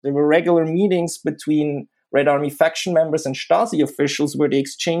there were regular meetings between Red Army faction members and Stasi officials where they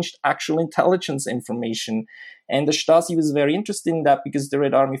exchanged actual intelligence information. And the Stasi was very interested in that because the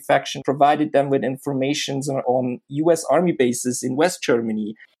Red Army faction provided them with information on US Army bases in West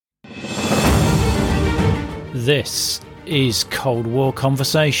Germany. This is Cold War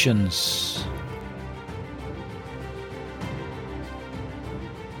Conversations.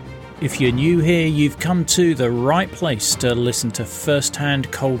 If you're new here, you've come to the right place to listen to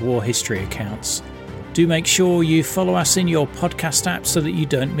first-hand Cold War history accounts. Do make sure you follow us in your podcast app so that you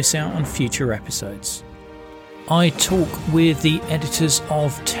don't miss out on future episodes. I talk with the editors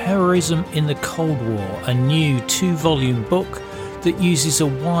of Terrorism in the Cold War, a new 2-volume book that uses a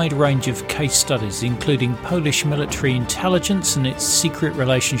wide range of case studies, including Polish military intelligence and its secret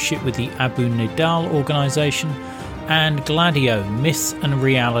relationship with the Abu Nidal organisation, and Gladio, Myth and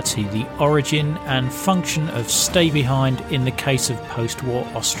Reality, the origin and function of stay-behind in the case of post-war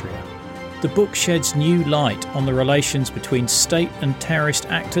Austria. The book sheds new light on the relations between state and terrorist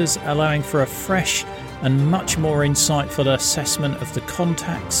actors, allowing for a fresh and much more insightful assessment of the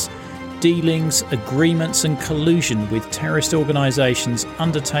contacts, dealings, agreements and collusion with terrorist organisations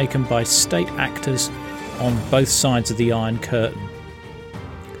undertaken by state actors on both sides of the Iron Curtain.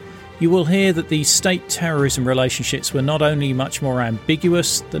 You will hear that the state-terrorism relationships were not only much more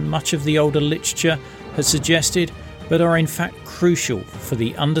ambiguous than much of the older literature has suggested, but are in fact crucial for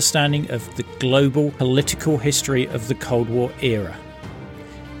the understanding of the global political history of the Cold War era.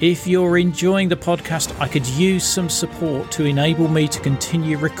 If you're enjoying the podcast, I could use some support to enable me to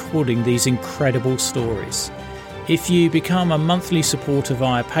continue recording these incredible stories. If you become a monthly supporter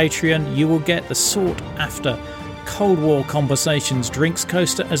via Patreon, you will get the sought-after Cold War Conversations drinks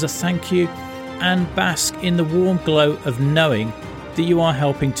coaster as a thank you and bask in the warm glow of knowing that you are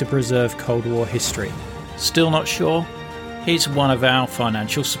helping to preserve Cold War history. Still not sure? Here's one of our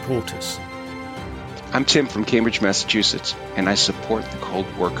financial supporters. I'm Tim from Cambridge, Massachusetts, and I support the Cold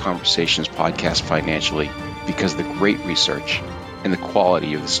War Conversations podcast financially because of the great research and the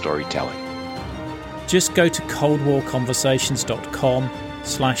quality of the storytelling. Just go to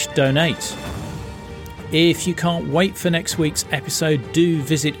coldwarconversations.com/donate. If you can't wait for next week's episode, do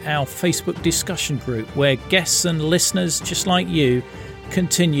visit our Facebook discussion group where guests and listeners just like you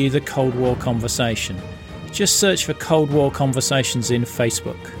continue the Cold War conversation. Just search for Cold War Conversations in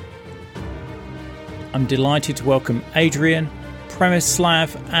Facebook. I'm delighted to welcome Adrian,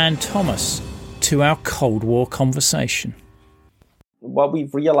 Premislav and Thomas to our Cold War conversation. What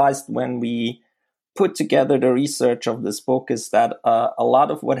we've realized when we put together the research of this book is that a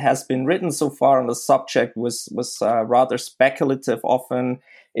lot of what has been written so far on the subject was rather speculative.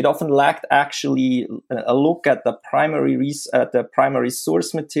 It often lacked actually a look at the primary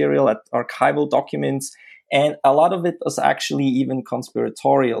source material, at archival documents, and a lot of it was actually even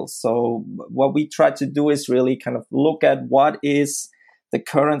conspiratorial. So what we tried to do is really kind of look at what is the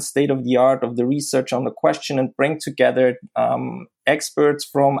current state of the art of the research on the question and bring together experts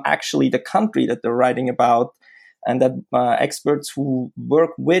from actually the country that they're writing about, and that experts who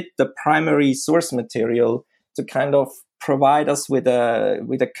work with the primary source material to kind of provide us with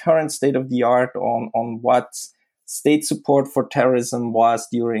a current state of the art on what state support for terrorism was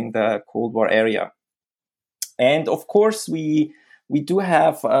during the Cold War era. And of course, we do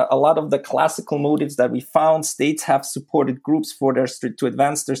have a lot of the classical motives that we found. States have supported groups to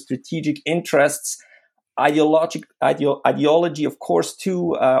advance their strategic interests. Ideology, of course,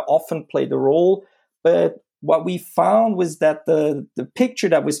 too, often played a role. But what we found was that the picture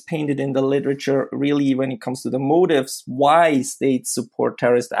that was painted in the literature, really, when it comes to the motives, why states support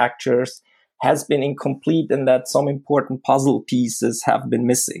terrorist actors, has been incomplete, and that some important puzzle pieces have been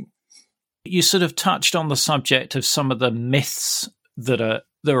missing. You sort of touched on the subject of some of the myths that are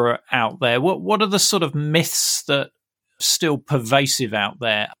out there. What are the sort of myths that are still pervasive out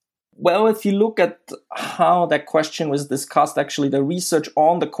there? Well, if you look at how that question was discussed, actually the research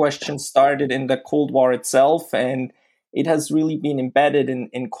on the question started in the Cold War itself, and it has really been embedded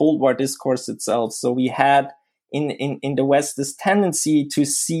in Cold War discourse itself. So we had in the West this tendency to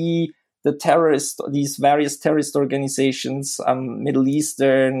see these various terrorist organizations, Middle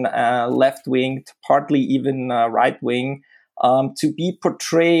Eastern, left-wing, partly even right-wing, to be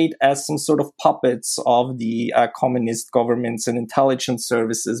portrayed as some sort of puppets of the communist governments and intelligence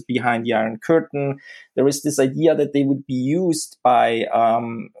services behind the Iron Curtain. There is this idea that they would be used by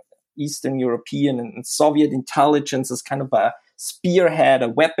Eastern European and Soviet intelligence as kind of a spearhead, a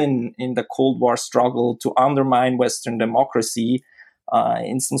weapon in the Cold War struggle to undermine Western democracy.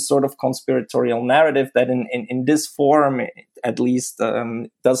 in some sort of conspiratorial narrative that in this form, at least,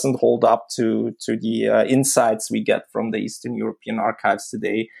 doesn't hold up to the insights we get from the Eastern European archives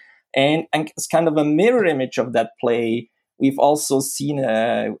today. And it's kind of a mirror image of that play. We've also seen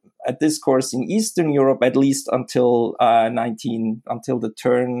a discourse in Eastern Europe, at least until the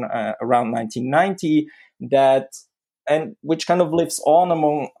turn around 1990, and which kind of lives on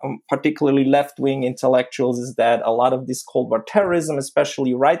among particularly left-wing intellectuals, is that a lot of this Cold War terrorism,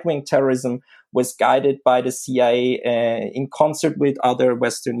 especially right-wing terrorism, was guided by the CIA in concert with other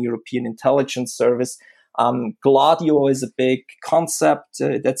Western European intelligence service. Gladio is a big concept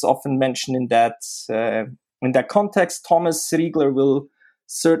that's often mentioned in that context. Thomas Riegler will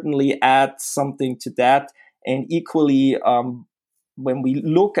certainly add something to that. And equally, when we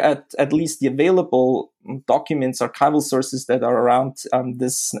look at least the available documents, archival sources that are around,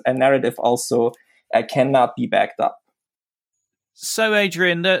 this narrative also cannot be backed up. So,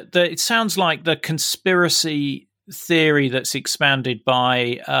 Adrian, it sounds like the conspiracy theory that's expanded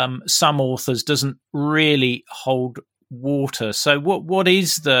by some authors doesn't really hold water. So what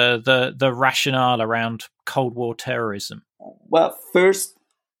is the rationale around Cold War terrorism? Well, first,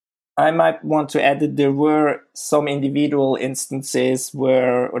 I might want to add that there were some individual instances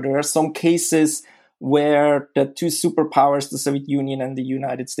or there are some cases where the two superpowers, the Soviet Union and the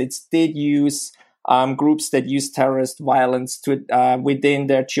United States, did use groups that use terrorist violence to within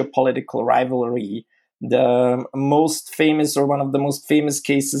their geopolitical rivalry. The most famous, or one of the most famous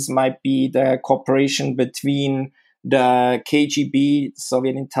cases, might be the cooperation between the KGB,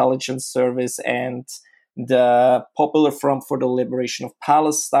 Soviet Intelligence Service, and the Popular Front for the Liberation of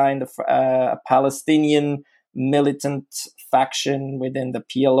Palestine, a Palestinian militant faction within the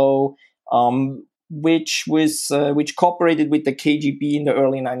PLO, which cooperated with the KGB in the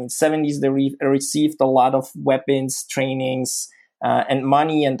early 1970s. They received a lot of weapons, trainings, and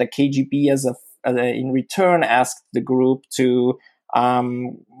money, and the KGB, in return, asked the group to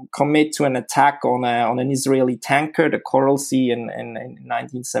commit to an attack on an Israeli tanker, the Coral Sea, in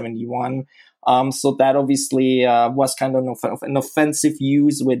 1971. So that obviously was kind of an offensive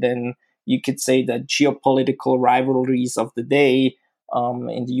use within, you could say, the geopolitical rivalries of the day.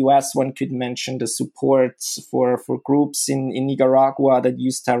 In the US, one could mention the support for groups in Nicaragua that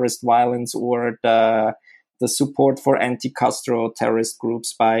use terrorist violence, or the support for anti-Castro terrorist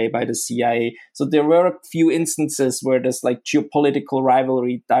groups by the CIA. So there were a few instances where this geopolitical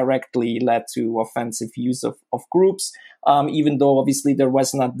rivalry directly led to offensive use of groups, even though obviously there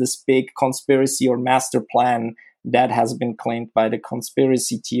was not this big conspiracy or master plan that has been claimed by the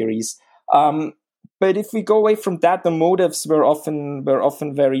conspiracy theories. But if we go away from that, the motives were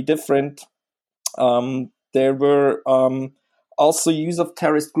often very different. There were also use of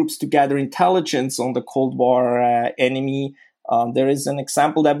terrorist groups to gather intelligence on the Cold War enemy. There is an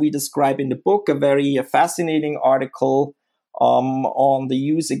example that we describe in the book, a very fascinating article on the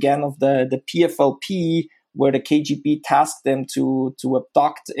use again of the PFLP, where the KGB tasked them to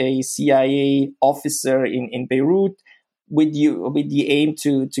abduct a CIA officer in Beirut, with the aim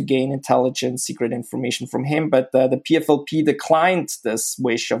to gain intelligence, secret information from him. But the PFLP declined this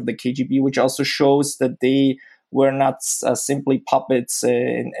wish of the KGB, which also shows that they were not simply puppets,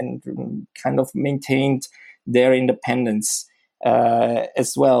 and kind of maintained their independence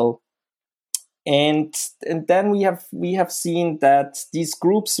as well. And then we have seen that these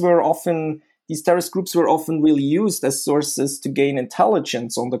terrorist groups were often really used as sources to gain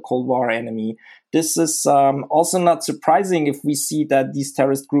intelligence on the Cold War enemy. This is also not surprising if we see that these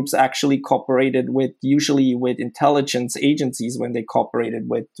terrorist groups actually cooperated usually with intelligence agencies when they cooperated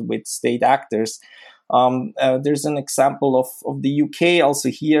with state actors. There's an example of the UK also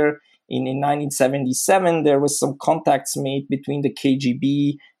here. In 1977, there was some contacts made between the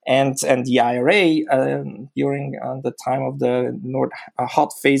KGB and the IRA during the time of the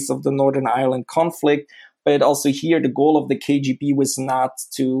hot phase of the Northern Ireland conflict. But also here, the goal of the KGB was not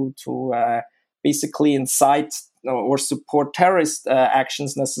to basically incite or support terrorist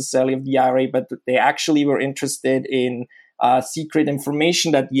actions necessarily of the IRA, but they actually were interested in secret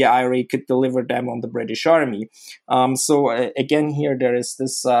information that the IRA could deliver them on the British Army. So again, here there is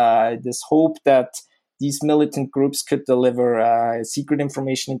this hope that these militant groups could deliver secret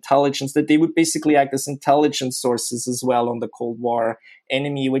information, intelligence, that they would basically act as intelligence sources as well on the Cold War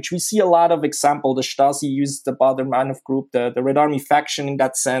enemy, which we see a lot of example. The Stasi used the Baader-Meinhof group, the Red Army faction in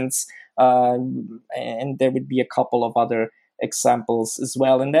that sense, and there would be a couple of other examples as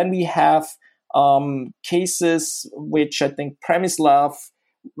well. And then we have cases which I think Premislav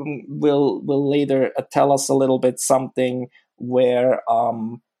will later tell us a little bit something, where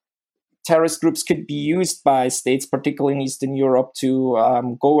terrorist groups could be used by states, particularly in Eastern Europe,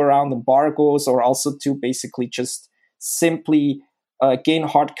 to go around embargoes, or also to basically just simply gain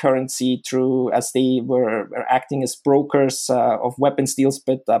hard currency through, as they were acting as brokers of weapons deals.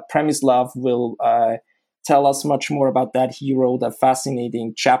 But Premislav will tell us much more about that. He wrote a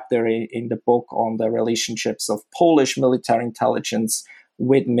fascinating chapter in the book on the relationships of Polish military intelligence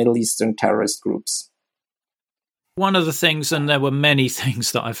with Middle Eastern terrorist groups. One of the things, and there were many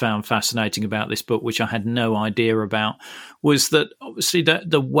things that I found fascinating about this book, which I had no idea about, was that obviously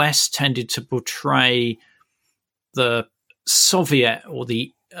the West tended to portray the Soviet or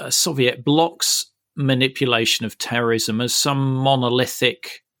the Soviet bloc's manipulation of terrorism as some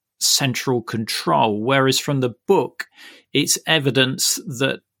monolithic central control, whereas from the book, it's evidence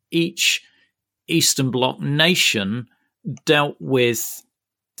that each Eastern Bloc nation dealt with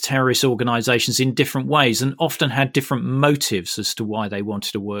terrorist organizations in different ways and often had different motives as to why they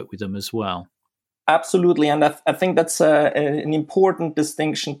wanted to work with them as well. Absolutely. And I think that's an important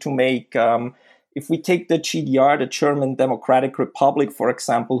distinction to make. If we take the GDR, the German Democratic Republic, for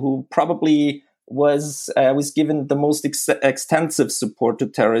example, who probably was given the most extensive support to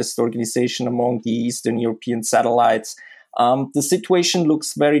terrorist organization among the Eastern European satellites, the situation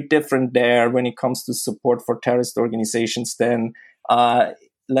looks very different there when it comes to support for terrorist organizations than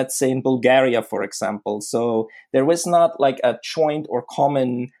let's say in Bulgaria, for example. So there was not like a joint or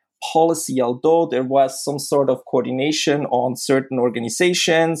common policy, although there was some sort of coordination on certain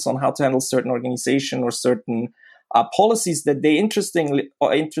organizations, on how to handle certain organization or certain policies that they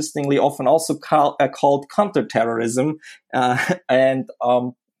interestingly often also called counterterrorism.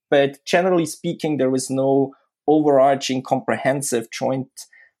 But generally speaking, there was no overarching comprehensive joint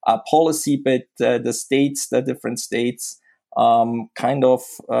policy, but the different states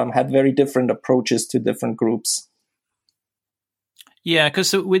had very different approaches to different groups. Yeah,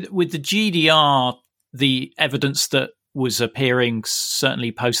 because with the GDR, the evidence that was appearing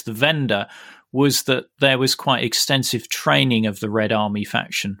certainly post the Vendor was that there was quite extensive training of the Red Army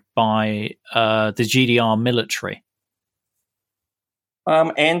faction by the GDR military.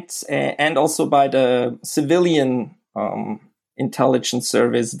 And also by the civilian intelligence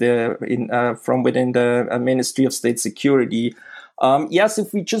service from within the Ministry of State Security. Yes,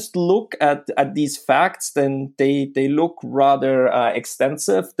 if we just look at these facts, then they look rather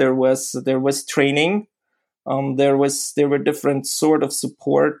extensive. There was training. There were different sort of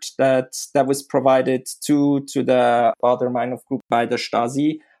support that was provided to the Baader-Meinhof group by the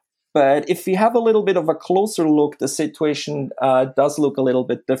Stasi. But if we have a little bit of a closer look, the situation does look a little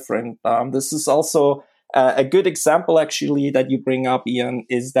bit different. This is also a good example, actually, that you bring up, Ian,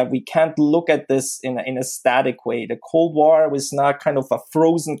 is that we can't look at this in a static way. The Cold War was not kind of a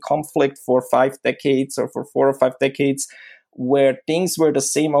frozen conflict for 5 decades or for 4 or 5 decades where things were the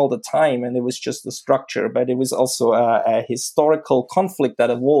same all the time and it was just the structure, but it was also a historical conflict that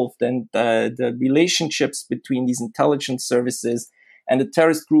evolved, and the relationships between these intelligence services and the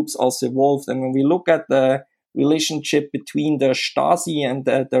terrorist groups also evolved. And when we look at the relationship between the Stasi and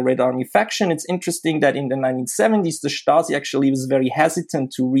the Red Army faction, it's interesting that in the 1970s, the Stasi actually was very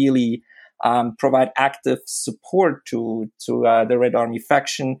hesitant to really provide active support to the Red Army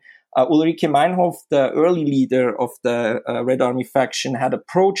faction. Ulrike Meinhof, the early leader of the Red Army faction, had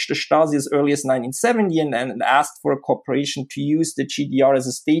approached the Stasi as early as 1970 and asked for a cooperation to use the GDR as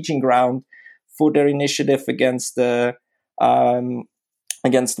a staging ground for their initiative against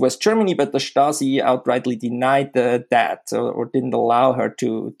West Germany, but the Stasi outrightly denied that or didn't allow her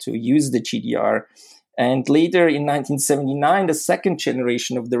to use the GDR. And later in 1979, the second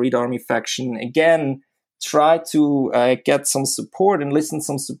generation of the Red Army faction again tried to get some support and elicit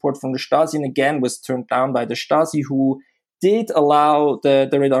some support from the Stasi, and again was turned down by the Stasi, who did allow the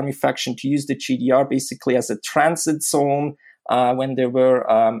Red Army faction to use the GDR basically as a transit zone when they were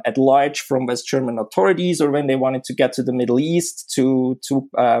at large from West German authorities, or when they wanted to get to the Middle East, to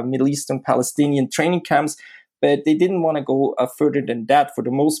Middle Eastern Palestinian training camps. But they didn't want to go further than that for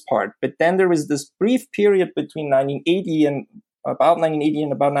the most part. But then there was this brief period between 1980 and about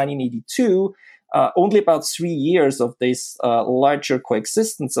 1982, only about 3 years of this larger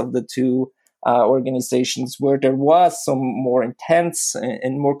coexistence of the two organizations, where there was some more intense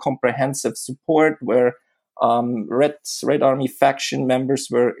and more comprehensive support, where Red Army faction members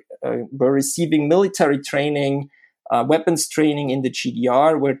were receiving military training, weapons training in the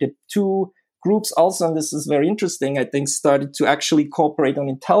GDR, where the two groups also, and this is very interesting, I think, started to actually cooperate on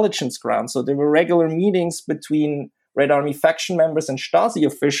intelligence grounds. So there were regular meetings between Red Army faction members and Stasi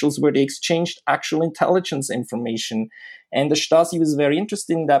officials where they exchanged actual intelligence information. And the Stasi was very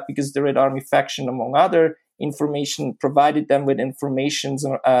interested in that because the Red Army faction, among other information, provided them with information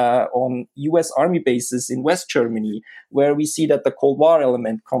on U.S. Army bases in West Germany, where we see that the Cold War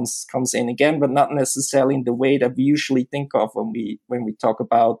element comes in again, but not necessarily in the way that we usually think of when we talk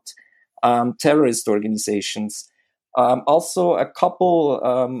about terrorist organizations. Also,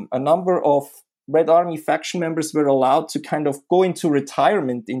 a number of Red Army faction members were allowed to kind of go into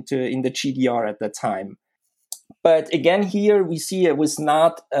retirement in the GDR at that time. But again, here we see it was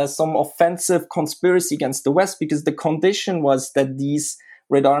not some offensive conspiracy against the West, because the condition was that these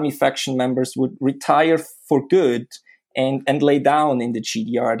Red Army faction members would retire for good and lay down in the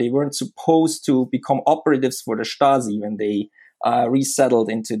GDR. They weren't supposed to become operatives for the Stasi when they resettled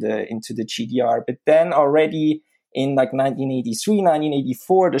into the GDR. But then already in like 1983,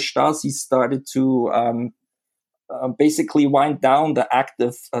 1984, the Stasi started to basically wind down the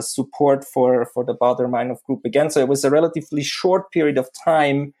active support for the Baader-Meinhof group again. So it was a relatively short period of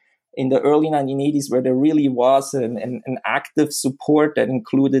time in the early 1980s where there really was an active support that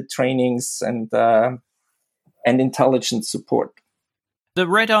included trainings and intelligence support. The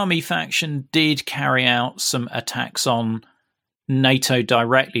Red Army faction did carry out some attacks on NATO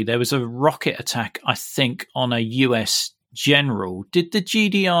directly. There was a rocket attack, I think, on a US general. Did the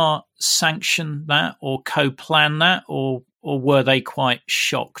GDR sanction that or co-plan that, or were they quite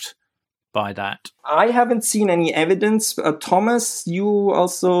shocked by that? I haven't seen any evidence. Thomas, do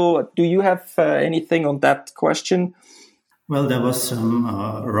you have anything on that question? Well, there was some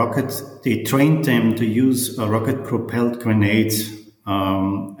rockets. They trained them to use rocket-propelled grenades,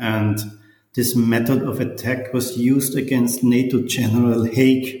 and this method of attack was used against NATO General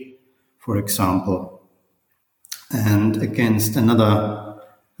Haig, for example, and against another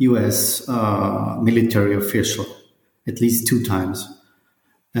US military official, at least 2 times.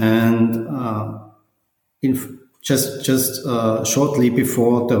 And just shortly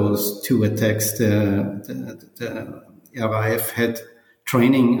before those 2 attacks, the RAF had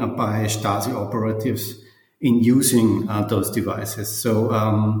training by Stasi operatives in using those devices.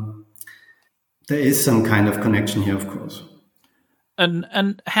 So there is some kind of connection here, of course.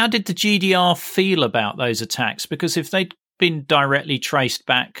 And how did the GDR feel about those attacks? Because if they'd been directly traced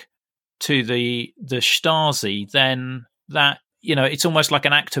back to the Stasi, then that, it's almost like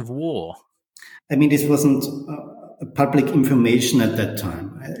an act of war. I mean, this wasn't public information at that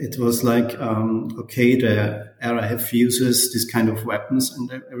time. It was like, okay, the RAF uses this kind of weapons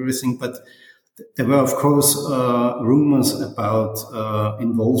and everything, but there were, of course, rumors about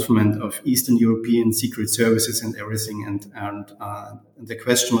involvement of Eastern European secret services and everything. And the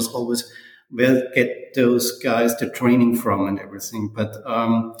question was always, where get those guys the training from and everything? But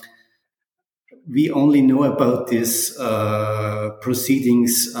we only know about these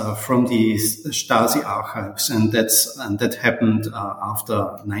proceedings from the Stasi archives, and that happened after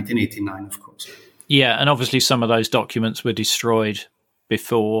 1989, of course. Yeah, and obviously some of those documents were destroyed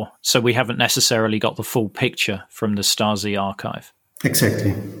before, so we haven't necessarily got the full picture from the Stasi archive.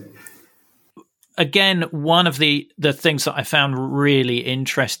 Exactly. Again, one of the things that I found really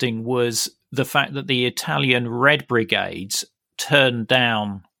interesting was the fact that the Italian Red Brigades turned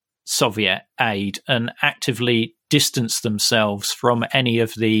down Soviet aid and actively distanced themselves from any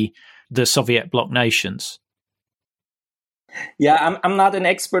of the Soviet bloc nations. Yeah, I'm not an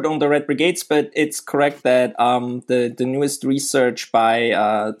expert on the Red Brigades, but it's correct that the newest research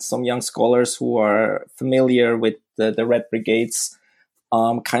by some young scholars who are familiar with the Red Brigades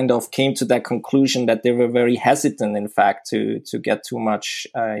kind of came to that conclusion that they were very hesitant, in fact, to get too much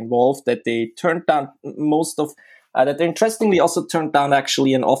involved, that they turned down most of that they interestingly also turned down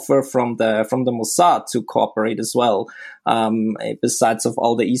actually an offer from the Mossad to cooperate as well, besides of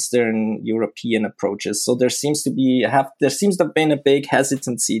all the Eastern European approaches. So there seems to have been a big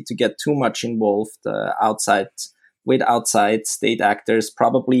hesitancy to get too much involved outside state actors,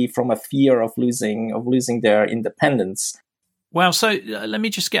 probably from a fear of losing their independence. Wow. So let me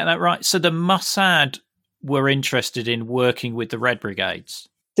just get that right. So the Mossad were interested in working with the Red Brigades.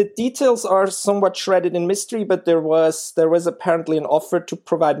 The details are somewhat shrouded in mystery, but there was apparently an offer to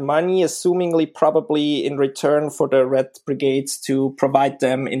provide money, assumingly probably in return for the Red Brigades to provide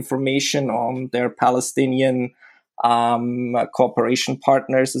them information on their Palestinian cooperation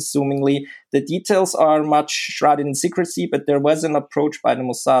partners, assumingly. The details are much shrouded in secrecy, but there was an approach by the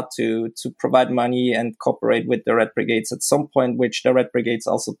Mossad to provide money and cooperate with the Red Brigades at some point, which the Red Brigades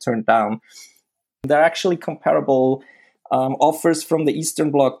also turned down. There are actually comparable offers from the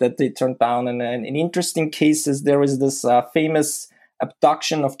Eastern Bloc that they turned down. And in interesting cases, there was this famous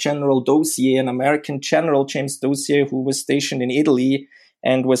abduction of General Dossier, an American general, James Dossier, who was stationed in Italy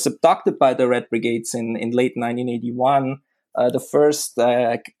and was abducted by the Red Brigades in late 1981. The first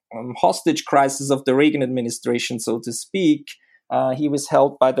hostage crisis of the Reagan administration, so to speak. He was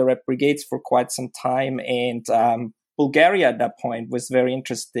held by the Red Brigades for quite some time, and Bulgaria at that point was very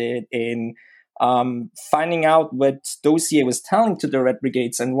interested in finding out what Dossier was telling to the Red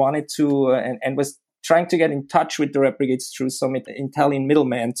Brigades, and wanted to and was trying to get in touch with the Red Brigades through some Italian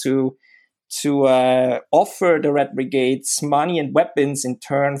middlemen to offer the Red Brigades money and weapons in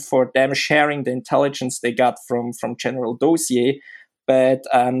turn for them sharing the intelligence they got from General Dossier. But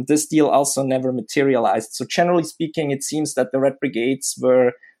this deal also never materialized. So generally speaking, it seems that the Red Brigades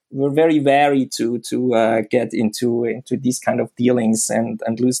were very wary to get into these kind of dealings and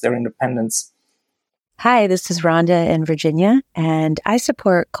lose their independence. Hi, this is Rhonda in Virginia, and I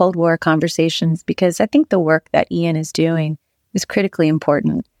support Cold War conversations because I think the work that Ian is doing is critically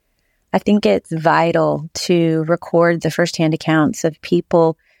important. I think it's vital to record the firsthand accounts of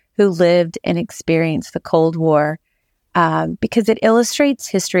people who lived and experienced the Cold War because it illustrates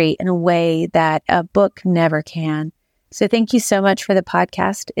history in a way that a book never can. So thank you so much for the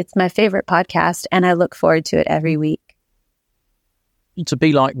podcast. It's my favorite podcast, and I look forward to it every week. To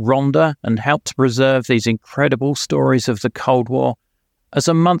be like Rhonda and help to preserve these incredible stories of the Cold War, as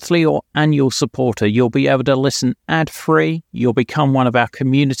a monthly or annual supporter, you'll be able to listen ad-free, you'll become one of our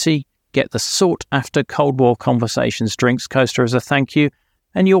community, get the sought-after Cold War Conversations drinks coaster as a thank you,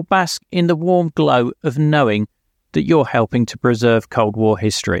 and you'll bask in the warm glow of knowing that you're helping to preserve Cold War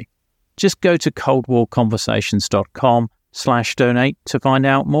history. Just go to coldwarconversations.com/donate to find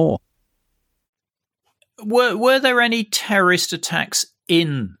out more. Were there any terrorist attacks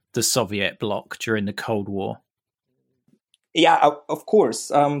in the Soviet bloc during the Cold War? Yeah, of course.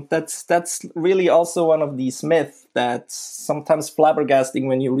 That's really also one of these myths that's sometimes flabbergasting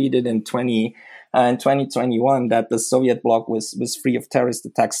when you read it in 2021, that the Soviet bloc was free of terrorist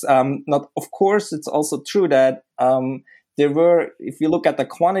attacks. Not, of course, it's also true that there were, if you look at the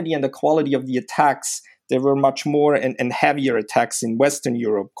quantity and the quality of the attacks, there were much more and heavier attacks in Western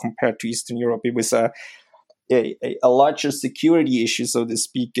Europe compared to Eastern Europe. It was a larger security issue, so to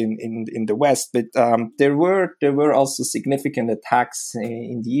speak, in the West. But there were also significant attacks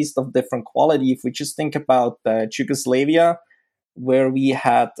in the East of different quality. If we just think about Yugoslavia, where we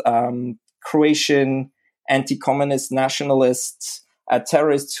had Croatian anti-communist nationalists,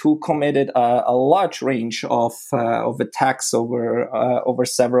 terrorists who committed a large range of attacks over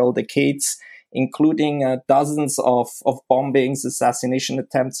several decades, including dozens of bombings, assassination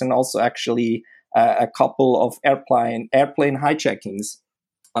attempts, and also actually a couple of airplane hijackings.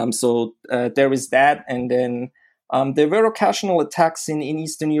 So there is that. And then there were occasional attacks in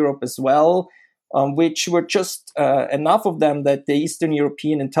Eastern Europe as well, which were just enough of them that the Eastern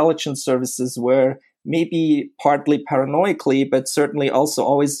European intelligence services were maybe partly paranoically, but certainly also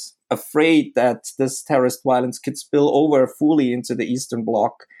always afraid that this terrorist violence could spill over fully into the Eastern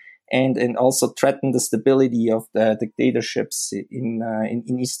Bloc and also threaten the stability of the dictatorships in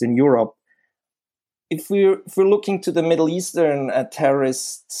Eastern Europe. If we're looking to the Middle Eastern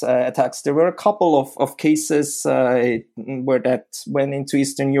terrorist attacks, there were a couple of cases where that went into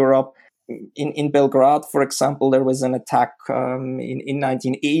Eastern Europe. In Belgrade, for example, there was an attack in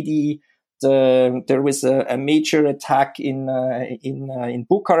 1980. There was a major attack in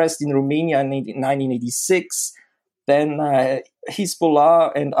Bucharest, in Romania, in 1986. Then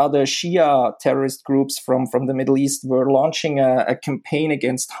Hezbollah and other Shia terrorist groups from the Middle East were launching a campaign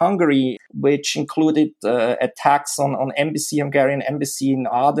against Hungary, which included attacks on Hungarian embassy in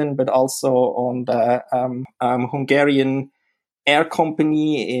Aden, but also on the Hungarian air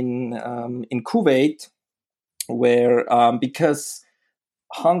company in Kuwait, where because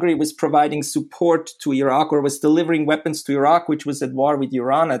Hungary was providing support to Iraq, or was delivering weapons to Iraq, which was at war with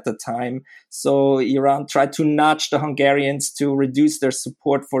Iran at the time. So Iran tried to nudge the Hungarians to reduce their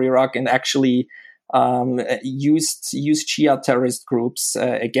support for Iraq, and actually used Shia terrorist groups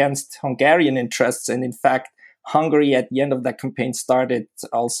against Hungarian interests. And in fact, Hungary at the end of that campaign started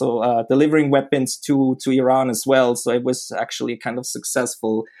also delivering weapons to Iran as well. So it was actually a kind of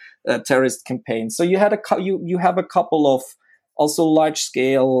successful terrorist campaign. So you have a couple of also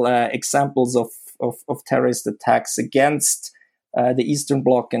large-scale examples of terrorist attacks against the Eastern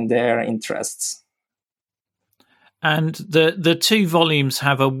Bloc and their interests. And the two volumes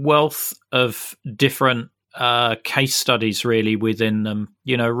have a wealth of different case studies really within them,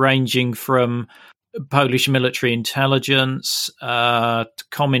 ranging from Polish military intelligence,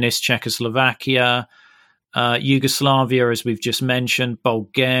 communist Czechoslovakia, Yugoslavia, as we've just mentioned,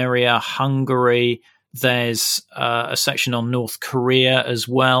 Bulgaria, Hungary. There's a section on North Korea as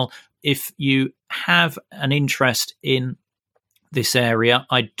well. If you have an interest in this area,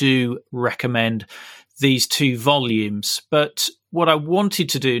 I do recommend these two volumes. But what I wanted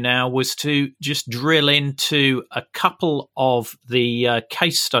to do now was to just drill into a couple of the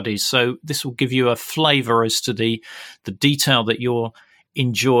case studies. So this will give you a flavor as to the detail that you'll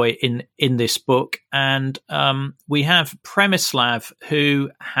enjoy in this book. And we have Przemysław, who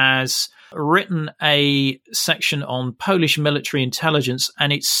has written a section on Polish military intelligence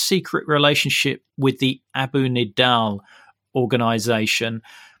and its secret relationship with the Abu Nidal organization.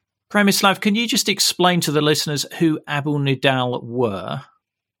 Przemysław, can you just explain to the listeners who Abu Nidal were?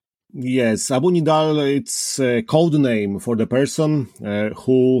 Yes, Abu Nidal, it's a code name for the person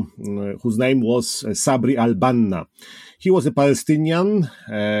whose name was Sabri al-Banna. He was a Palestinian.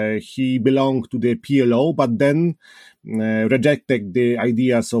 He belonged to the PLO, but then rejected the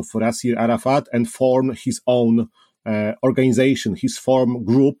ideas of Yasser Arafat and formed his own organization, his form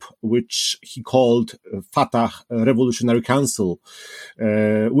group, which he called Fatah Revolutionary Council,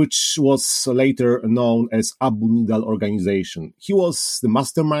 which was later known as Abu Nidal Organization. He was the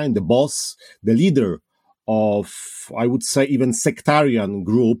mastermind, the boss, the leader of, I would say, even sectarian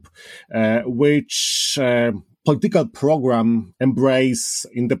group, which political program embrace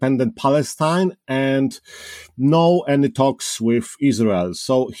independent Palestine and no any talks with Israel.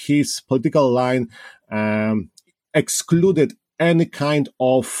 So his political line excluded any kind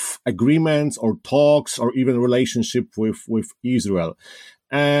of agreements or talks or even relationship with Israel.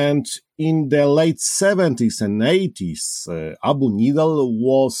 And in the late 70s and 80s, Abu Nidal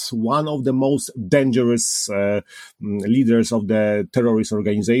was one of the most dangerous leaders of the terrorist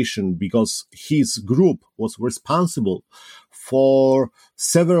organization because his group was responsible for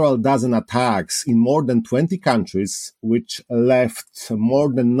several dozen attacks in more than 20 countries, which left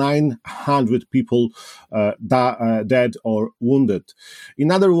more than 900 people dead or wounded.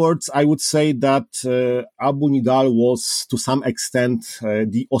 In other words, I would say that Abu Nidal was, to some extent,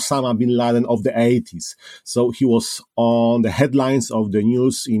 the Osama bin Laden of the 80s. So he was on the headlines of the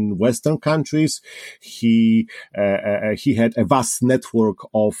news in Western countries. He had a vast network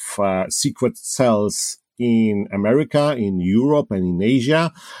of secret cells in America, in Europe, and in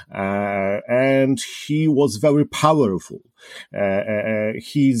Asia, and he was very powerful.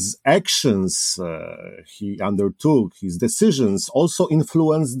 His actions he undertook, his decisions also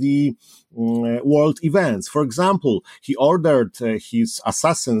influenced the world events. For example, he ordered his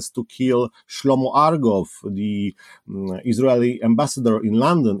assassins to kill Shlomo Argov, the Israeli ambassador in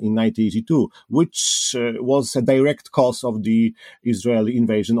London in 1982, which was a direct cause of the Israeli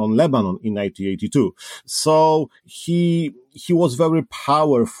invasion on Lebanon in 1982. So he was very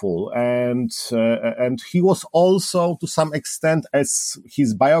powerful, and he was also, to some extent, as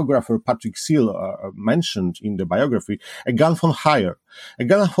his biographer Patrick Seal mentioned in the biography, a gun for hire. A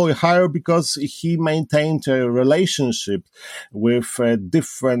gun for hire because he maintained a relationship with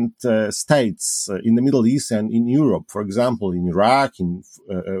different states in the Middle East and in Europe. For example, in Iraq,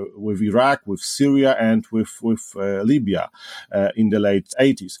 with Syria, and with Libya in the late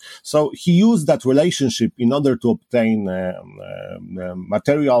 80s. So he used that relationship in order to obtain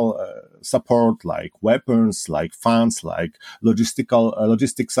material support, like weapons, like funds, like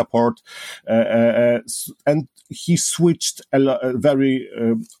logistic support, and he switched very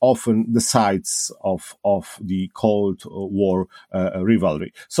often the sides of the Cold War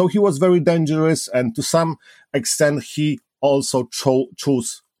rivalry. So he was very dangerous, and to some extent, he also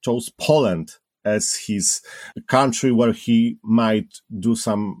chose Poland as his country where he might do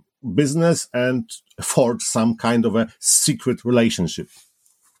some business and forge some kind of a secret relationship.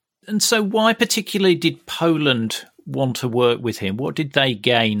 And so why particularly did Poland want to work with him? What did they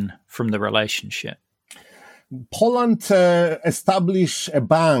gain from the relationship? Poland established a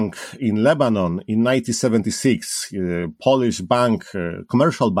bank in Lebanon in 1976. Polish bank,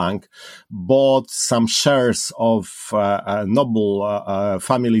 commercial bank, bought some shares of a noble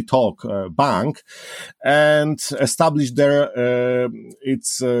family talk bank and established there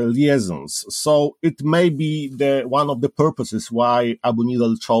its liaisons. So it may be one of the purposes why Abu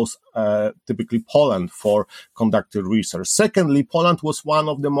Nidal chose typically Poland for conducting research. Secondly, Poland was one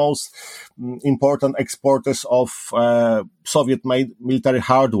of the most important exporters of Soviet-made military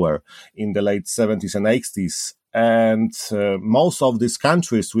hardware in the late 70s and 80s. And most of these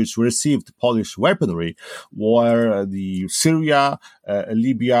countries which received Polish weaponry were the Syria,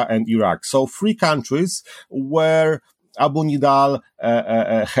 Libya, and Iraq. So 3 countries where Abu Nidal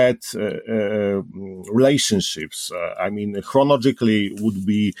had relationships. Chronologically would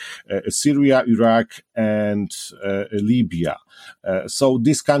be Syria, Iraq, and Libya. So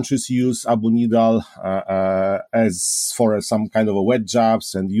these countries use Abu Nidal as for some kind of a wet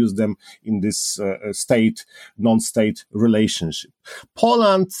jobs and use them in this non-state relationship.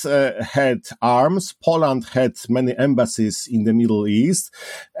 Poland had arms, Poland had many embassies in the Middle East,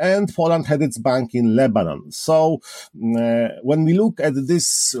 and Poland had its bank in Lebanon. So when we look at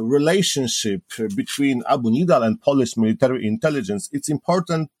this relationship between Abu Nidal and Polish military intelligence, it's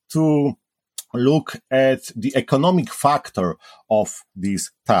important to look at the economic factor of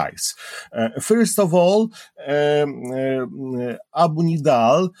these ties. First of all, Abu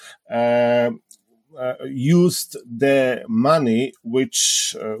Nidal used the money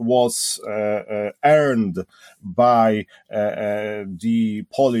which was earned by the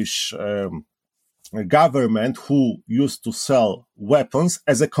Polish government, who used to sell weapons,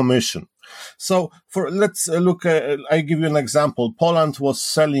 as a commission. So let's look at, I give you an example. Poland was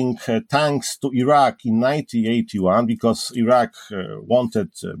selling tanks to Iraq in 1981 because Iraq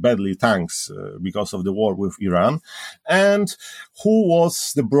wanted badly tanks because of the war with Iran. And who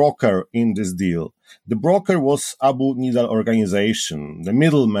was the broker in this deal? The broker was Abu Nidal organization. The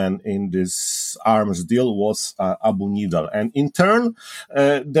middleman in this arms deal was Abu Nidal. And in turn,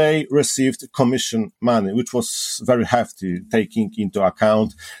 they received commission money, which was very hefty, taking into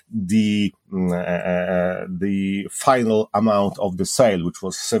account the final amount of the sale, which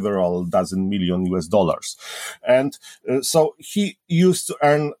was several dozen million US dollars. And so he used to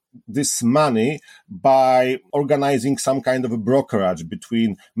earn this money by organizing some kind of a brokerage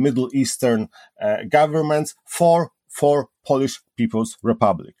between Middle Eastern governments for Polish People's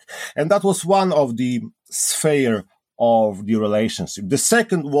Republic. And that was one of the sphere of the relationship. The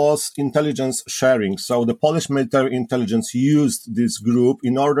second was intelligence sharing. So the Polish military intelligence used this group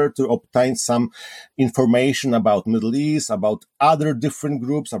in order to obtain some information about Middle East, about other different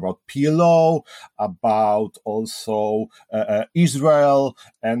groups, about PLO, about also Israel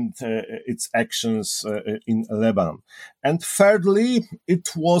and its actions in Lebanon. And thirdly,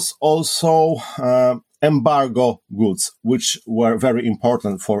 it was also embargo goods, which were very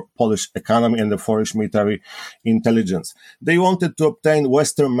important for Polish economy and the Polish military intelligence. They wanted to obtain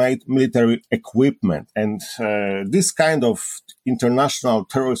Western-made military equipment, and this kind of international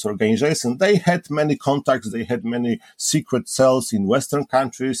terrorist organization, they had many contacts, they had many secret cells in Western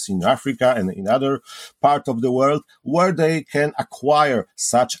countries, in Africa and in other parts of the world, where they can acquire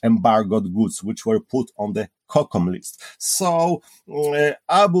such embargoed goods, which were put on the COCOM list. So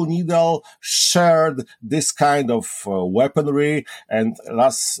Abu Nidal shared this kind of weaponry, and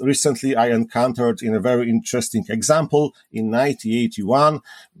recently I encountered in a very interesting example in 1981,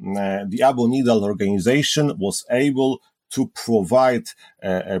 the Abu Nidal organization was able to provide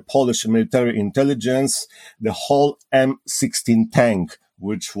Polish military intelligence the whole M16 tank,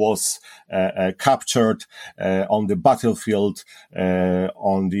 which was captured on the battlefield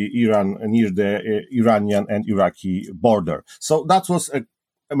on the near the Iranian and Iraqi border. So that was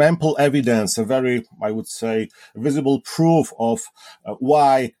ample evidence, a very, I would say, visible proof of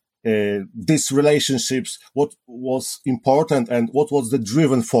why these relationships, what was important and what was the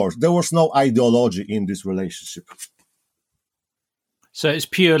driven force. There was no ideology in this relationship. So it's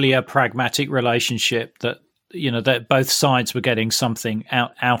purely a pragmatic relationship that, you know, that both sides were getting something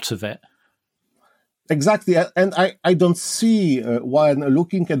out of it. Exactly. And I don't see, when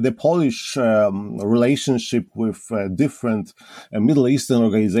looking at the Polish relationship with different Middle Eastern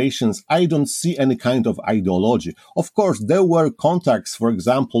organizations, I don't see any kind of ideology. Of course, there were contacts, for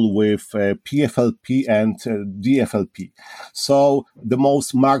example, with PFLP and DFLP. So the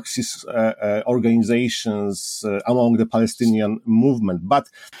most Marxist organizations among the Palestinian movement. But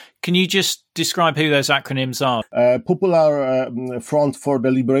can you just describe who those acronyms are? Popular Front for the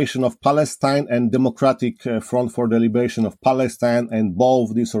Liberation of Palestine and Democratic Front for the Liberation of Palestine, and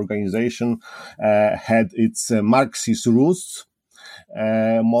both these organizations had its Marxist roots.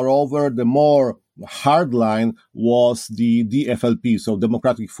 Moreover, the more hardline was the DFLP, so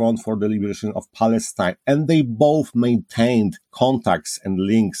Democratic Front for the Liberation of Palestine, and they both maintained contacts and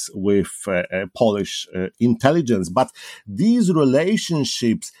links with Polish intelligence. But these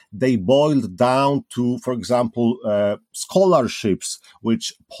relationships, they boiled down to, for example, scholarships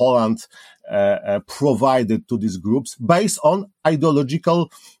which Poland provided to these groups based on ideological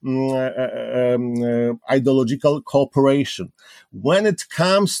cooperation. When it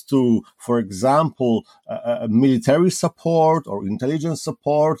comes to, for example, military support or intelligence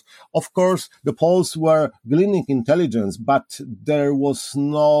support, of course, the Poles were gleaning intelligence, but there was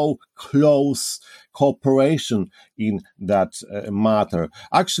no close cooperation in that matter.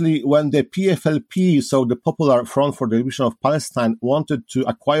 Actually, when the PFLP, so the Popular Front for the Liberation of Palestine, wanted to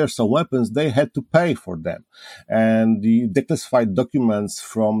acquire some weapons, they had to pay for them. And the declassified documents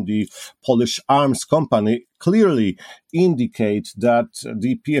from the Polish arms company clearly indicate that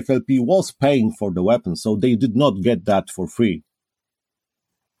the PFLP was paying for the weapons, so they did not get that for free.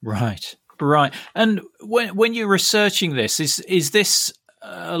 Right, right. And when you're researching this, is this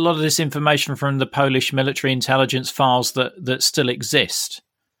a lot of this information from the Polish military intelligence files that still exist?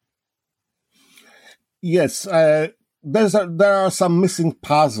 Yes, there are some missing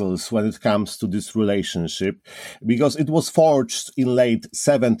puzzles when it comes to this relationship, because it was forged in late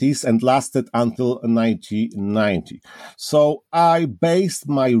 70s and lasted until 1990. So I based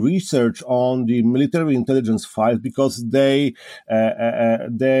my research on the military intelligence files because they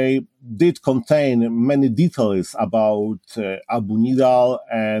did contain many details about Abu Nidal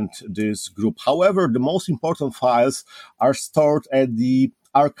and this group. However, the most important files are stored at the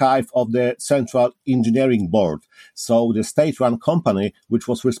archive of the Central Engineering Board, so the state-run company which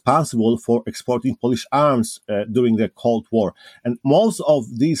was responsible for exporting Polish arms during the Cold War. And most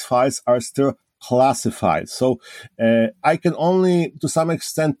of these files are still classified. So I can only, to some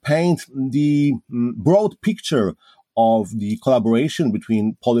extent, paint the broad picture of the collaboration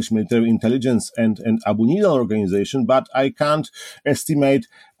between Polish military intelligence and Abu Nidal organization, but I can't estimate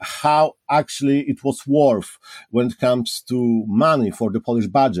how actually it was worth when it comes to money for the Polish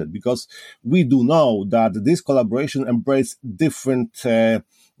budget, because we do know that this collaboration embraced different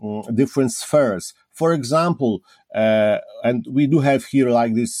spheres. For example, and we do have here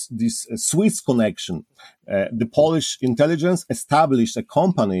like this Swiss connection. The Polish intelligence established a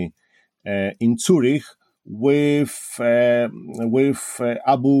company in Zurich with Abu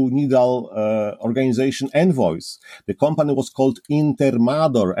Nidal organization envoys. The company was called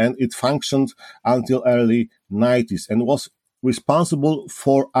Intermador, and it functioned until early 90s and was responsible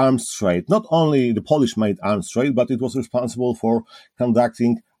for arms trade. Not only the Polish-made arms trade, but it was responsible for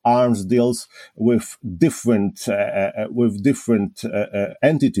conducting arms deals with different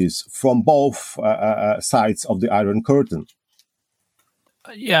entities from both sides of the Iron Curtain.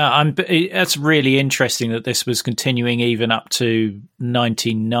 Yeah, that's really interesting that this was continuing even up to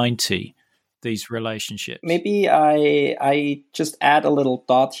 1990, these relationships. Maybe I just add a little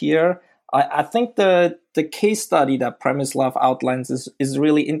thought here. I think the case study that Przemysław outlines is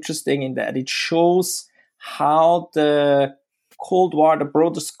really interesting in that it shows how the Cold War, the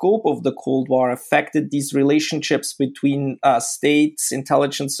broader scope of the Cold War, affected these relationships between states,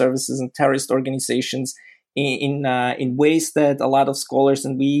 intelligence services, and terrorist organizations in ways that a lot of scholars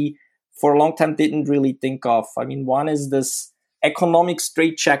and we for a long time didn't really think of. I mean, one is this economic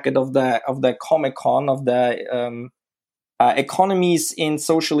straitjacket of the Comecon, of the economies in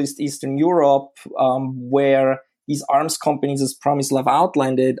socialist Eastern Europe, where these arms companies, as Przemysław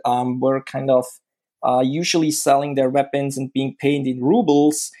outlined it, were kind of usually selling their weapons and being paid in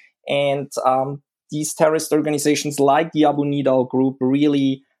rubles. And these terrorist organizations like the Abu Nidal group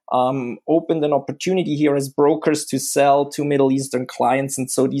really opened an opportunity here as brokers to sell to Middle Eastern clients. And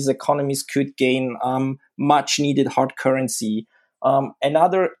so these economies could gain much needed hard currency.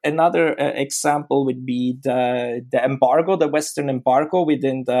 Another example would be the embargo, the Western embargo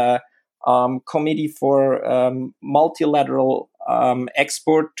within the Committee for Multilateral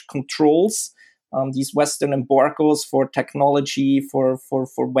Export Controls. These Western embargoes for technology, for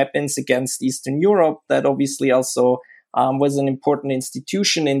weapons against Eastern Europe, that obviously also was an important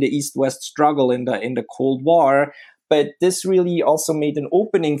institution in the East-West struggle in the Cold War. But this really also made an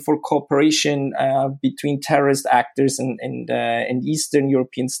opening for cooperation between terrorist actors and Eastern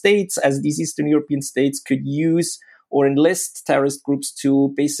European states, as these Eastern European states could use or enlist terrorist groups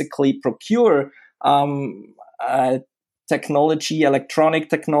to basically procure technology, electronic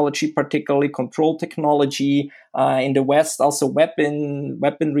technology, particularly control technology in the West, also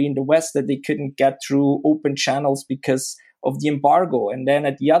weaponry in the West that they couldn't get through open channels because of the embargo. And then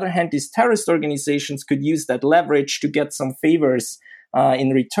at the other hand, these terrorist organizations could use that leverage to get some favors in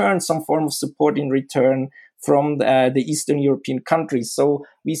return, some form of support in return from the Eastern European countries. So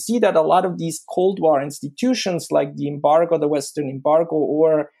we see that a lot of these Cold War institutions like the embargo, the Western embargo,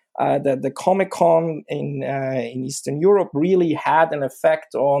 or the Comecon in Eastern Europe really had an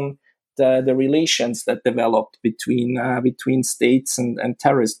effect on the relations that developed between states and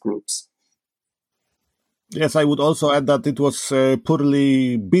terrorist groups. Yes, I would also add that it was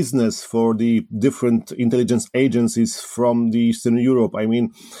purely business for the different intelligence agencies from the Eastern Europe. I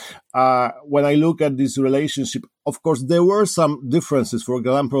mean, when I look at this relationship, of course, there were some differences. For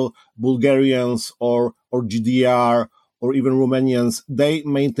example, Bulgarians or GDR or even Romanians, they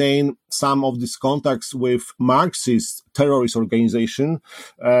maintain some of these contacts with Marxist terrorist organization.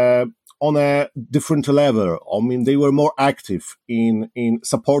 on a different level. I mean, they were more active in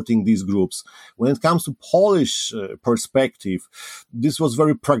supporting these groups. When it comes to Polish perspective, this was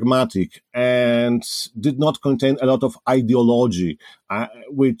very pragmatic and did not contain a lot of ideology,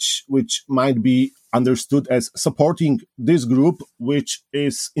 which might be understood as supporting this group, which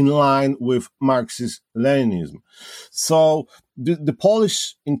is in line with Marxist-Leninism. So the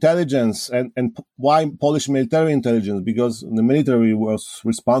Polish intelligence and why Polish military intelligence? Because the military was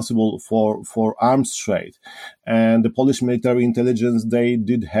responsible for arms trade, and the Polish military intelligence, they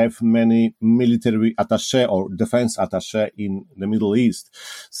did have many military attaché or defense attaché in the Middle East.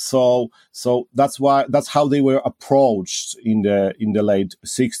 So that's how they were approached in the late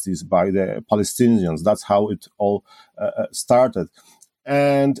 60s by the Palestinians. That's how it all started.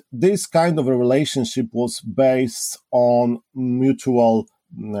 And this kind of a relationship was based on mutual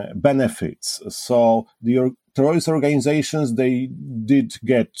benefits. So the terrorist organizations, they did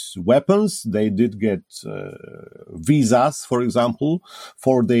get weapons, they did get visas, for example,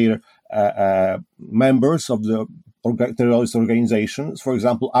 for their members of the terrorist organizations. For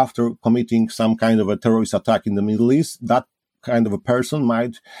example, after committing some kind of a terrorist attack in the Middle East, that kind of a person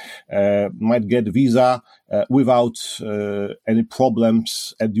might get visa without any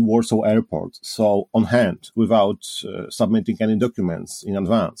problems at the Warsaw airport. So on hand, without submitting any documents in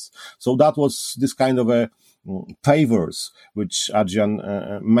advance. So that was this kind of a favors which Adrian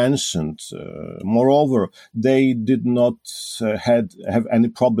mentioned. Moreover, they did not have any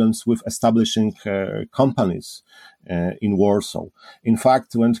problems with establishing companies in Warsaw. In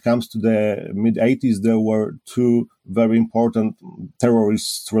fact, when it comes to the mid-80s, there were two very important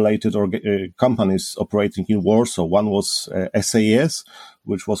terrorist-related companies operating in Warsaw. One was SAS,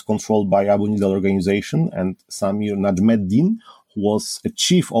 which was controlled by Abu Nidal organization, and Samir Najmeddin, who was a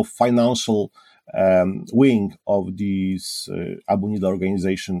chief of financial wing of this Abu Nidal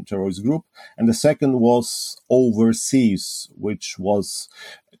organization terrorist group. And the second was overseas, which was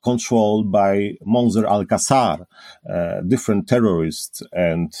controlled by Monzer Al-Qassar, different terrorist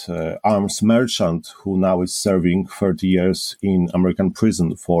and arms merchant who now is serving 30 years in American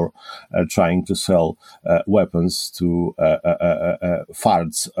prison for trying to sell weapons to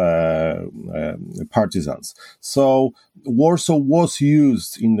FARD's partisans. So Warsaw was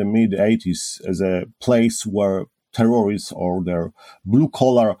used in the mid-80s as a place where terrorists or their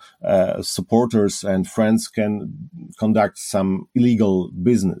blue-collar supporters and friends can conduct some illegal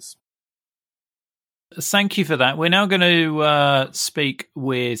business. Thank you for that. We're now going to speak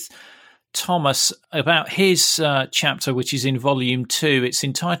with Thomas about his chapter, which is in Volume 2. It's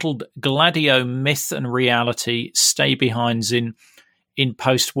entitled Gladio Myth and Reality, Stay-Behinds in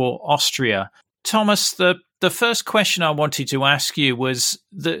Post-War Austria. Thomas, the first question I wanted to ask you was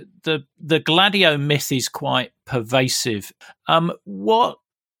the Gladio myth is quite pervasive. What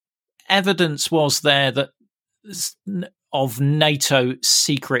evidence was there that of NATO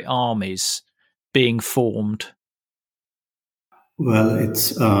secret armies being formed? Well,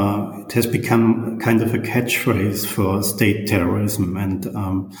 it has become kind of a catchphrase for state terrorism, and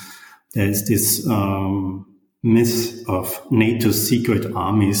there's this myth of NATO secret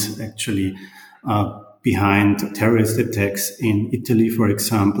armies actually behind terrorist attacks in Italy, for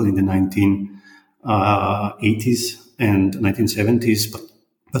example, in the 1980s and 1970s,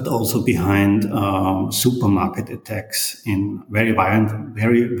 but also behind supermarket attacks in very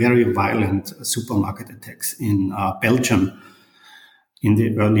violent supermarket attacks in Belgium in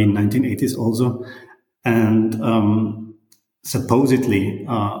the early 1980s also. And supposedly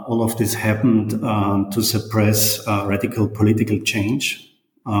all of this happened to suppress radical political change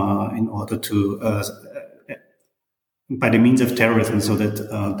in order to by the means of terrorism, so that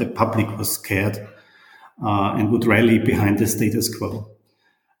the public was scared and would rally behind the status quo.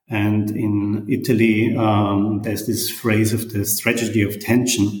 And in Italy, there's this phrase of the strategy of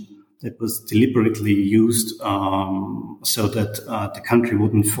tension that was deliberately used so that the country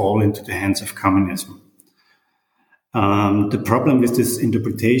wouldn't fall into the hands of communism. The problem with this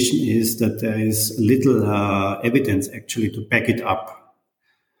interpretation is that there is little evidence actually to back it up.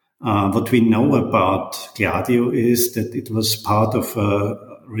 What we know about Gladio is that it was part of a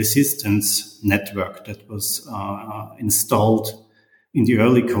resistance network that was installed in the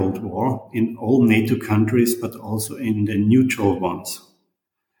early Cold War in all NATO countries, but also in the neutral ones,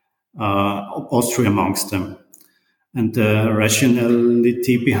 Austria amongst them. And the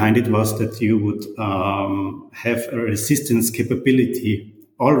rationality behind it was that you would have a resistance capability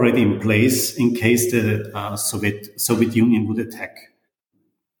already in place in case the Soviet Union would attack.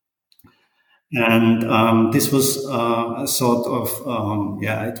 And this was a sort of,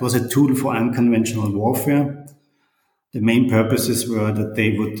 it was a tool for unconventional warfare. The main purposes were that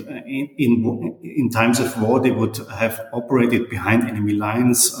they would, in times of war, they would have operated behind enemy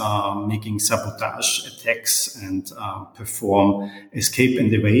lines, making sabotage attacks and perform escape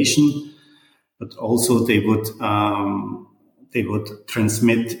and evasion. But also they would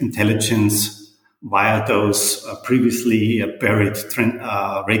transmit intelligence via those previously buried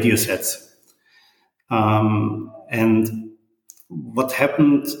radio sets. And what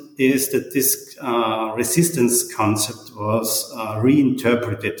happened is that this resistance concept was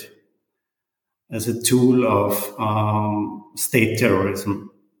reinterpreted as a tool of state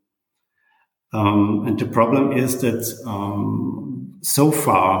terrorism. And the problem is that so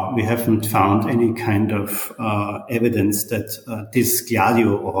far we haven't found any kind of evidence that this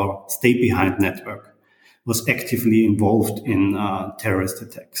Gladio or stay-behind network was actively involved in terrorist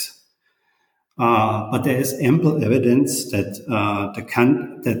attacks. But there is ample evidence that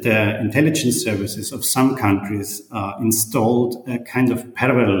the intelligence services of some countries installed a kind of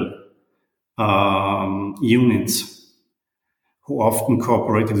parallel units who often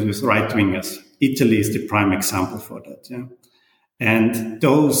cooperated with right-wingers. Italy is the prime example for that. Yeah? And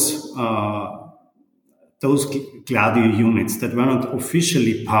those Gladio units that were not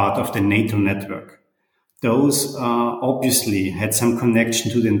officially part of the NATO network, those obviously had some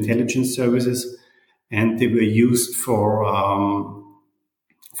connection to the intelligence services, and they were used for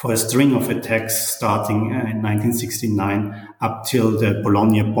a string of attacks starting in 1969 up till the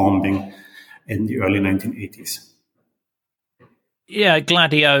Bologna bombing in the early 1980s. Yeah,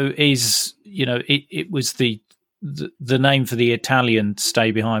 Gladio is, it was the name for the Italian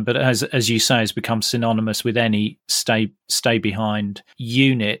stay behind, but as you say, has become synonymous with any stay behind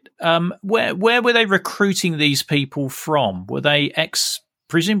unit. Where were they recruiting these people from? Were they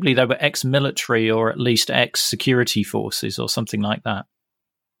presumably they were ex-military or at least ex-security forces or something like that?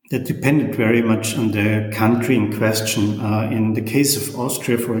 That depended very much on the country in question. In the case of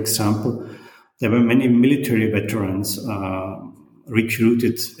Austria, for example, there were many military veterans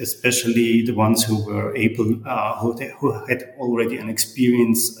recruited, especially the ones who were able, who had already an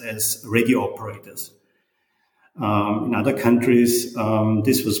experience as radio operators. In other countries,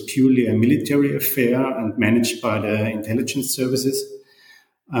 this was purely a military affair and managed by the intelligence services.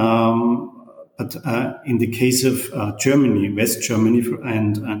 But in the case of Germany, West Germany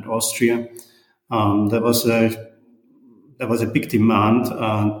and Austria, there was a big demand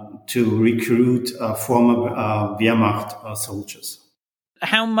to recruit former Wehrmacht soldiers.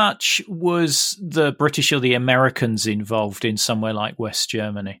 How much was the British or the Americans involved in somewhere like West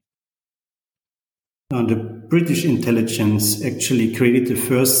Germany? The British intelligence actually created the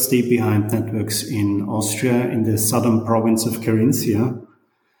first stay-behind networks in Austria in the southern province of Carinthia,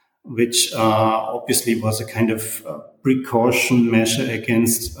 which obviously was a kind of precaution measure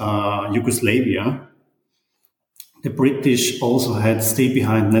against Yugoslavia. The British also had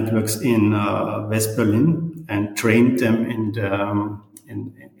stay-behind networks in West Berlin and trained them in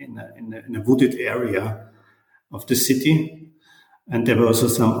a wooded area of the city. And there were also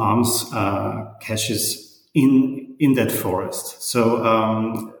some arms caches in that forest.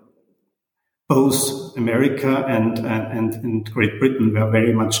 So both America and Great Britain were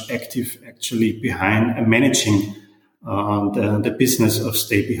very much active actually behind and managing the business of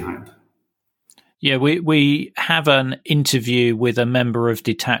stay-behind. Yeah, we have an interview with a member of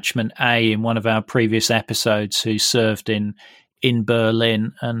Detachment A in one of our previous episodes who served in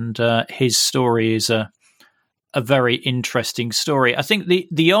Berlin, and his story is a very interesting story. I think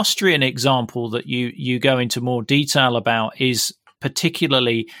the Austrian example that you go into more detail about is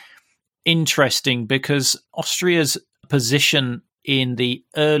particularly interesting because Austria's position in the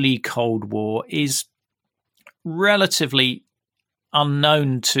early Cold War is relatively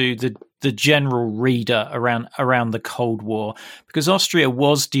unknown to the general reader around the Cold War, because Austria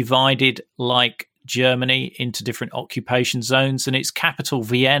was divided like Germany into different occupation zones, and its capital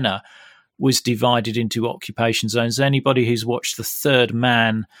Vienna was divided into occupation zones. Anybody who's watched the Third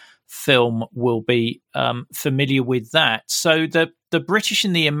Man film will be familiar with that. So the British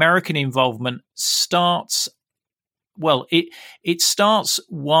and the American involvement starts. Well, it starts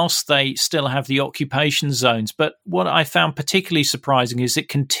whilst they still have the occupation zones, but what I found particularly surprising is it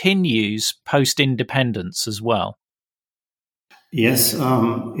continues post-independence as well. Yes,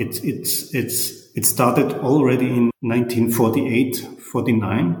 it started already in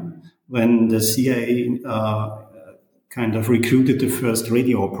 1948-49 when the CIA kind of recruited the first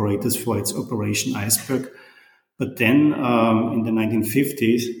radio operators for its Operation Iceberg. But then in the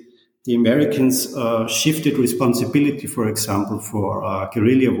 1950s, the Americans shifted responsibility, for example, for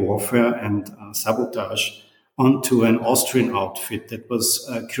guerrilla warfare and sabotage onto an Austrian outfit that was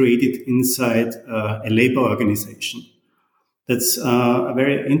created inside a labor organization That's a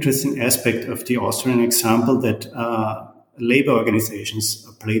very interesting aspect of the Austrian example, that labor organizations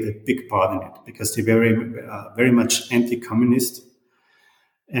played a big part in it, because they were very much anti-communist,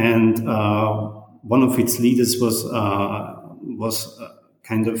 and one of its leaders was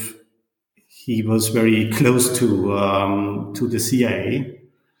kind of, he was very close to the CIA,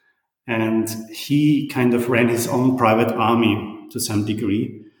 and he kind of ran his own private army to some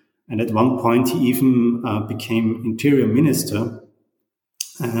degree. And at one point, he even became interior minister,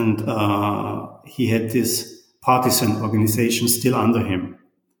 and he had this partisan organization still under him.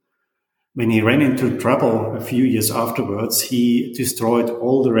 When he ran into trouble a few years afterwards, he destroyed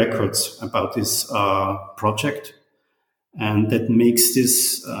all the records about this project, and that makes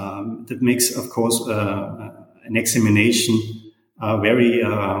of course an examination very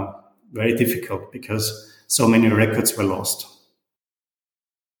difficult, because so many records were lost.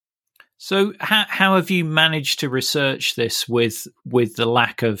 So how have you managed to research this with the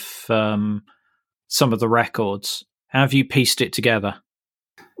lack of some of the records? How have you pieced it together?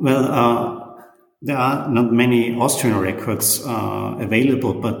 Well, there are not many Austrian records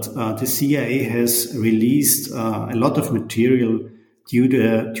available, but the CIA has released a lot of material due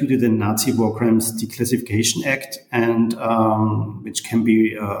to the Nazi War Crimes Declassification Act, and which can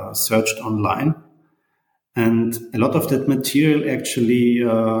be searched online. And a lot of that material actually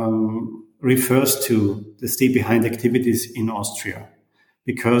refers to the stay-behind activities in Austria,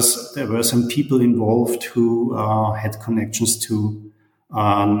 because there were some people involved who had connections to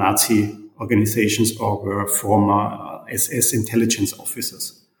Nazi organizations or were former SS intelligence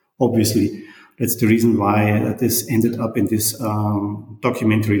officers. Obviously, that's the reason why this ended up in this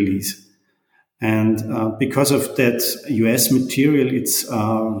document release. And because of that US material, it's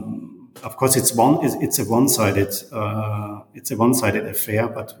of course, it's a one-sided affair,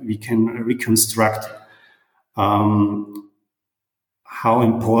 but we can reconstruct how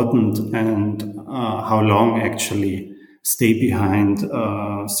important and how long actually stay-behind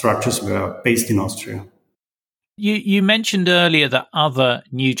structures were based in Austria. You mentioned earlier that other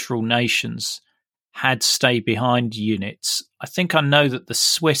neutral nations had stay-behind units. I think I know that the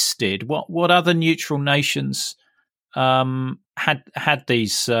Swiss did. What other neutral nations had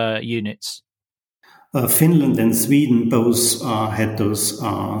these units? Finland and Sweden both had those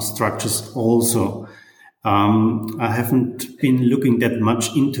structures also. I haven't been looking that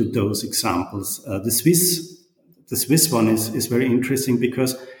much into those examples. The Swiss one is very interesting,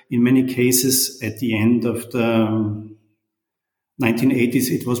 because in many cases at the end of the 1980s,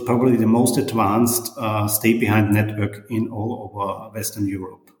 it was probably the most advanced stay-behind network in all over Western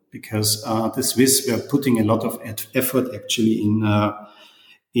Europe, because the Swiss were putting a lot of effort actually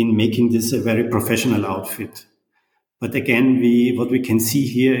in making this a very professional outfit. But again, what we can see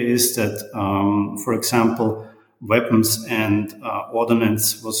here is that, for example, weapons and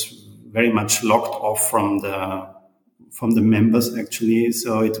ordnance was very much locked off from the members actually.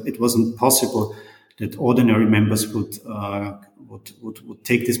 So it wasn't possible that ordinary members would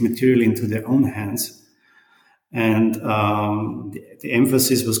take this material into their own hands. And the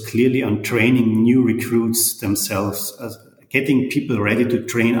emphasis was clearly on training new recruits themselves, getting people ready to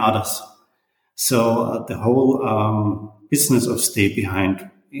train others. So the whole business of stay behind,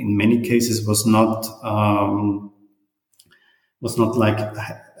 in many cases, was not like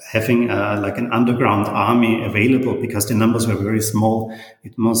having like an underground army available, because the numbers were very small.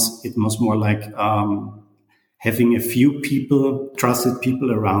 It was more like having a few people, trusted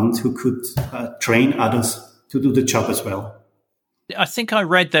people around, who could train others to do the job as well. I think I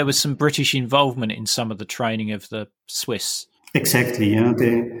read there was some British involvement in some of the training of the Swiss. Exactly, yeah.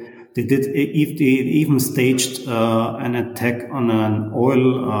 They even staged an attack on an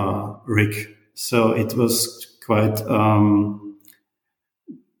oil rig. So it was quite.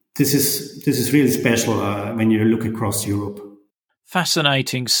 This is really special when you look across Europe.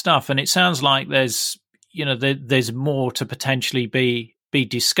 Fascinating stuff, and it sounds like there's more to potentially be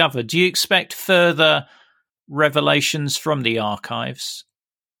discovered. Do you expect further revelations from the archives?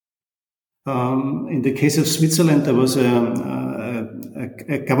 In the case of Switzerland, there was a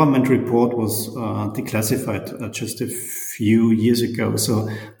government report was declassified just a few years ago. So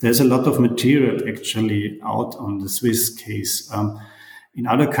there's a lot of material actually out on the Swiss case. In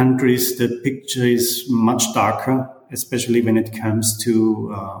other countries, the picture is much darker, especially when it comes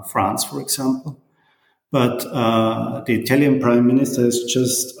to France, for example. But the Italian Prime Minister has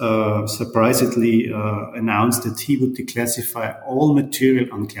just surprisingly announced that he would declassify all material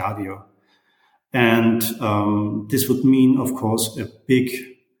on Gladio. And this would mean, of course, a big,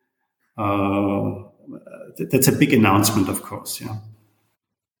 that's a big announcement, of course, yeah.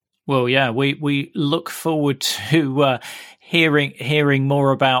 Well, yeah, we look forward to hearing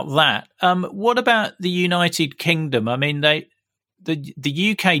more about that. What about the United Kingdom? I mean,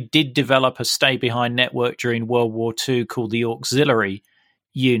 the UK did develop a stay-behind network during World War II called the Auxiliary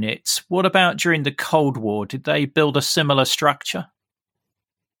Units. What about during the Cold War? Did they build a similar structure?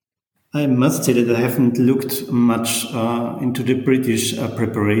 I must say that I haven't looked much into the British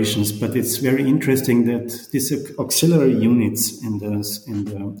preparations, but it's very interesting that these auxiliary units in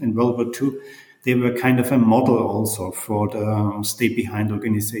World War II, they were kind of a model also for the stay-behind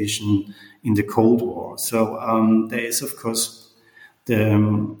organization in the Cold War. So there is, of course,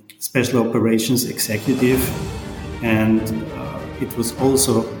 the Special Operations Executive, and it was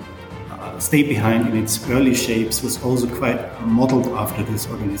also Stay Behind in its early shapes was also quite modeled after this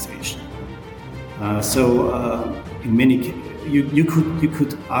organization. In many cases, you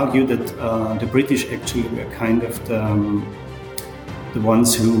could argue that the British actually were kind of the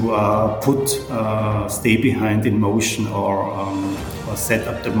ones who put Stay Behind in motion or set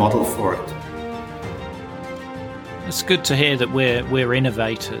up the model for it. It's good to hear that we're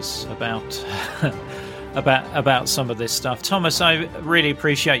innovators about about some of this stuff. Thomas, I really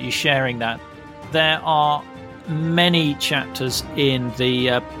appreciate you sharing that. There are many chapters in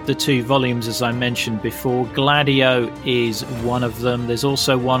the 2 volumes, as I mentioned before. Gladio is one of them. There's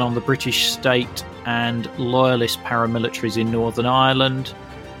also one on the British state and loyalist paramilitaries in Northern Ireland,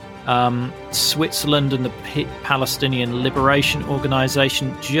 Switzerland and the Palestinian Liberation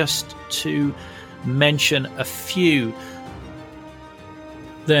Organization, just to mention a few.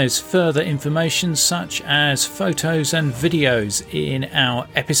 There's further information such as photos and videos in our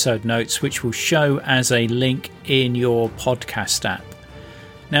episode notes, which will show as a link in your podcast app.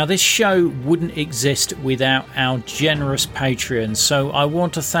 Now, this show wouldn't exist without our generous Patreons, so I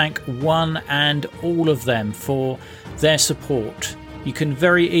want to thank one and all of them for their support. You can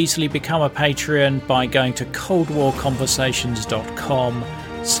very easily become a Patreon by going to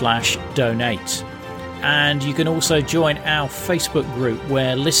coldwarconversations.com/donate. And you can also join our Facebook group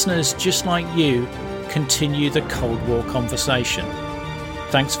where listeners just like you continue the Cold War conversation.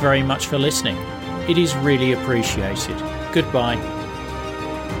 Thanks very much for listening. It is really appreciated. Goodbye.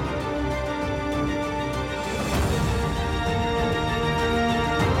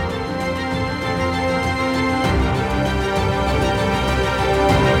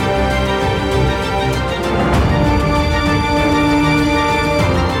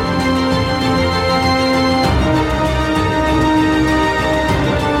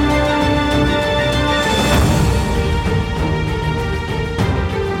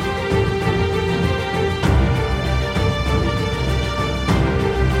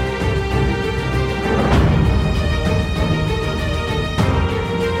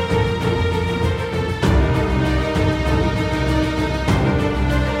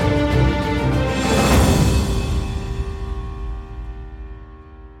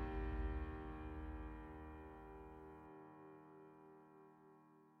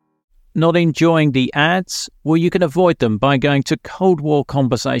 Not enjoying the ads? Well, you can avoid them by going to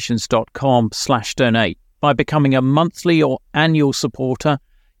coldwarconversations.com/donate. By becoming a monthly or annual supporter,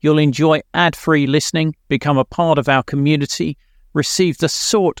 you'll enjoy ad-free listening, become a part of our community, receive the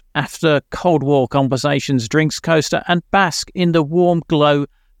sought-after Cold War Conversations drinks coaster, and bask in the warm glow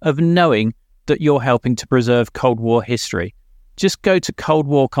of knowing that you're helping to preserve Cold War history. Just go to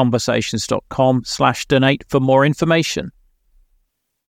coldwarconversations.com/donate for more information.